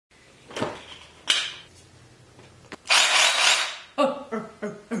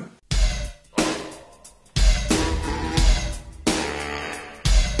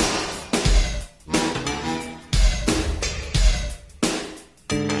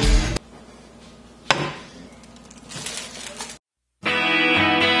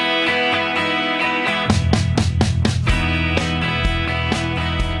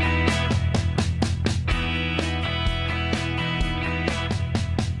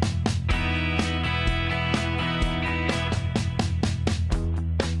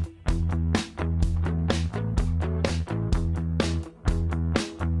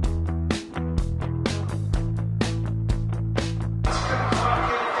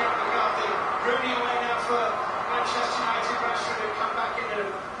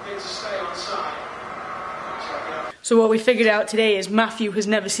So what we figured out today is Matthew has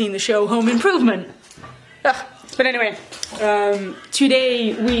never seen the show Home Improvement. But anyway,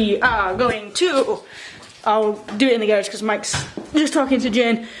 today we are going to... I'll do it in the garage because Mike's just talking to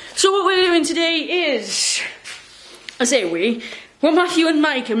Jane. So what we're doing today is... What Matthew and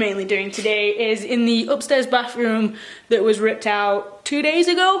Mike are mainly doing today is in the upstairs bathroom that was ripped out 2 days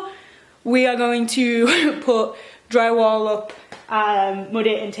ago, we are going to put drywall up, mud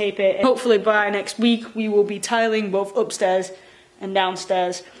it and tape it. Hopefully by next week we will be tiling both upstairs and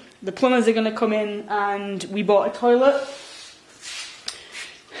downstairs. The plumbers are going to come in and we bought a toilet.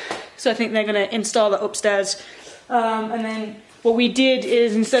 So I think they're going to install that upstairs. And then what we did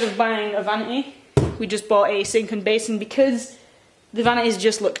is instead of buying a vanity, we just bought a sink and basin because the vanities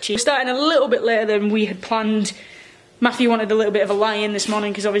just look cheap. We're starting a little bit later than we had planned. Matthew wanted a little bit of a lie-in this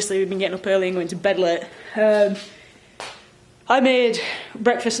morning because obviously we've been getting up early and going to bed late. I made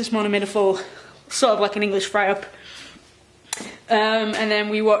breakfast this morning, made a full, sort of like an English fry-up. And then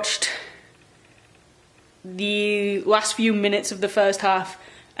we watched the last few minutes of the first half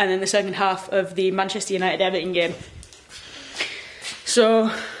and then the second half of the Manchester United-Everton game.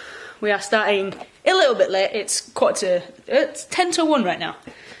 So we are starting a little bit late. It's 10 to 1 right now.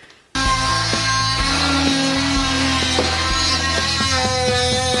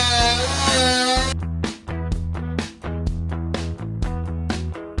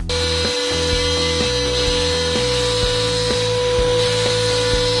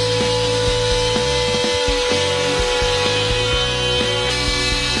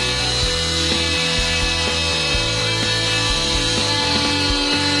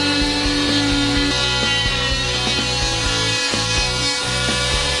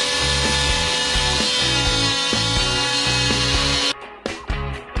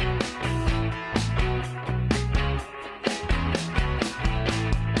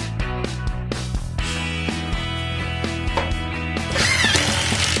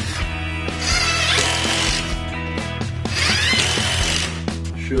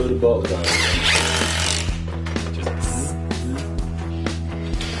 Sure the bottle down.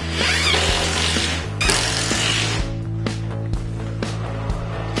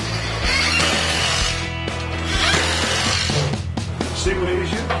 See what it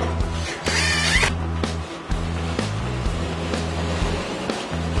is, yeah?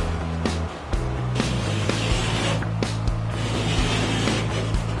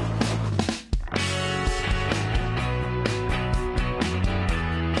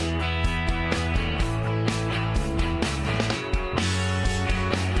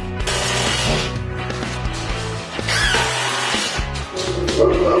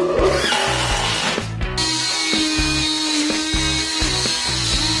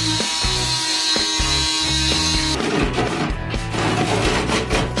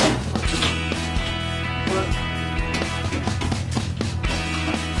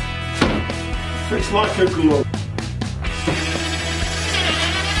 It's like a glove.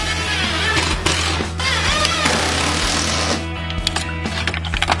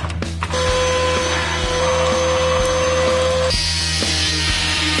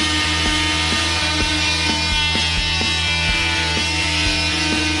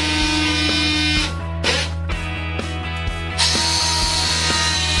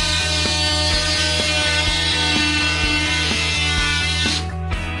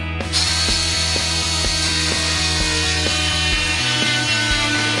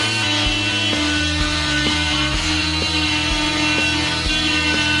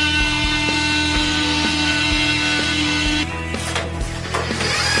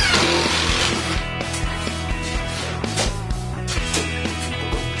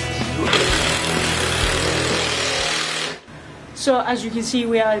 So as you can see,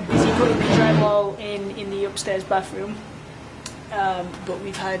 we are busy putting the drywall in the upstairs bathroom, but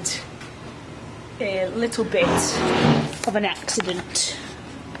we've had a little bit of an accident.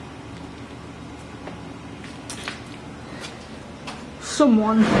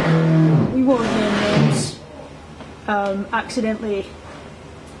 Someone, we won't name names, accidentally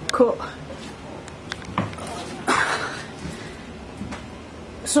cut.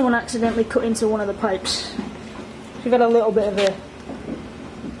 Someone accidentally cut into one of the pipes. We've had a little bit of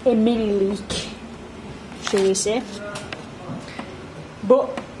a mini leak, shall we say.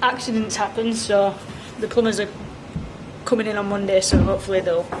 But accidents happen, so the plumbers are coming in on Monday, so hopefully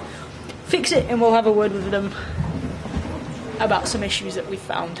they'll fix it and we'll have a word with them about some issues that we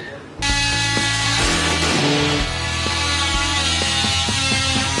found.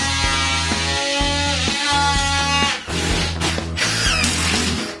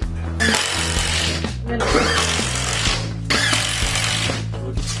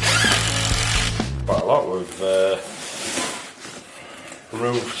 Quite a lot. We've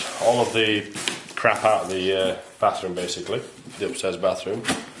removed all of the crap out of the bathroom, basically, the upstairs bathroom.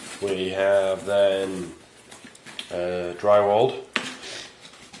 We have then drywalled,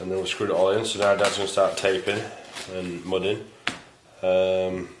 and then we screwed it all in. So now Dad's going to start taping and mudding.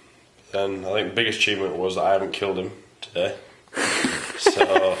 Then I think the biggest achievement was that I haven't killed him today.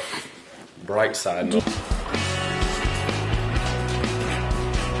 So bright side. No.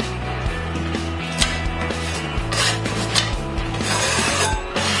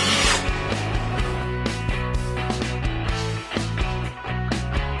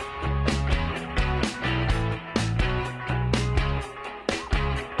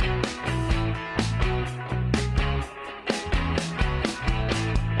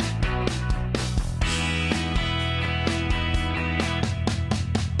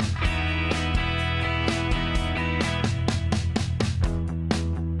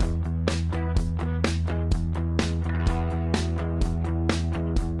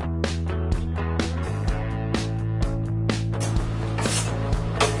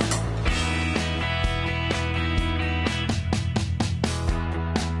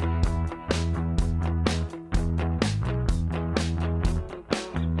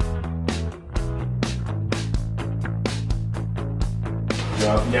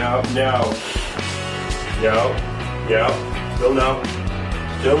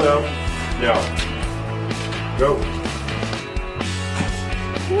 Still no. No. Go.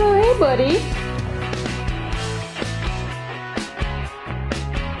 Oh, hey, buddy.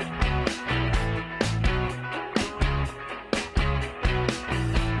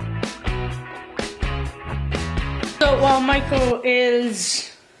 So while Michael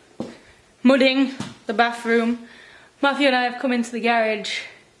is mudding the bathroom, Matthew and I have come into the garage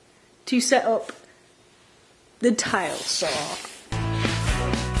to set up the tile saw.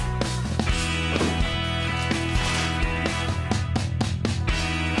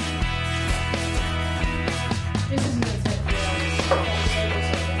 This isn't a set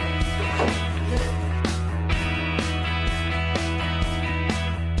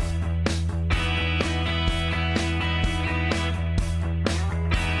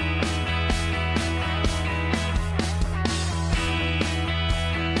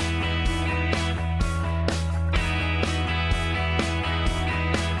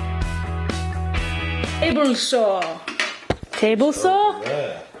Table saw. Table saw?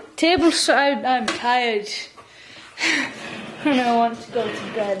 Table saw. I'm tired. And I want to go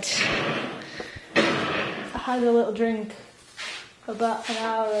to bed. I had a little drink about an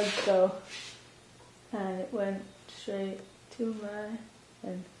hour ago. And it went straight to my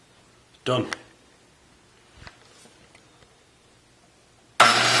head. Done.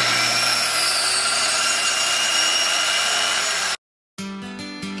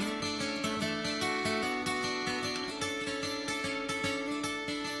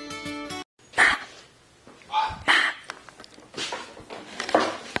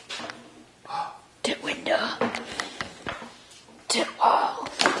 The window. The wall.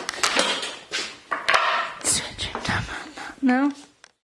 Switching them on. No?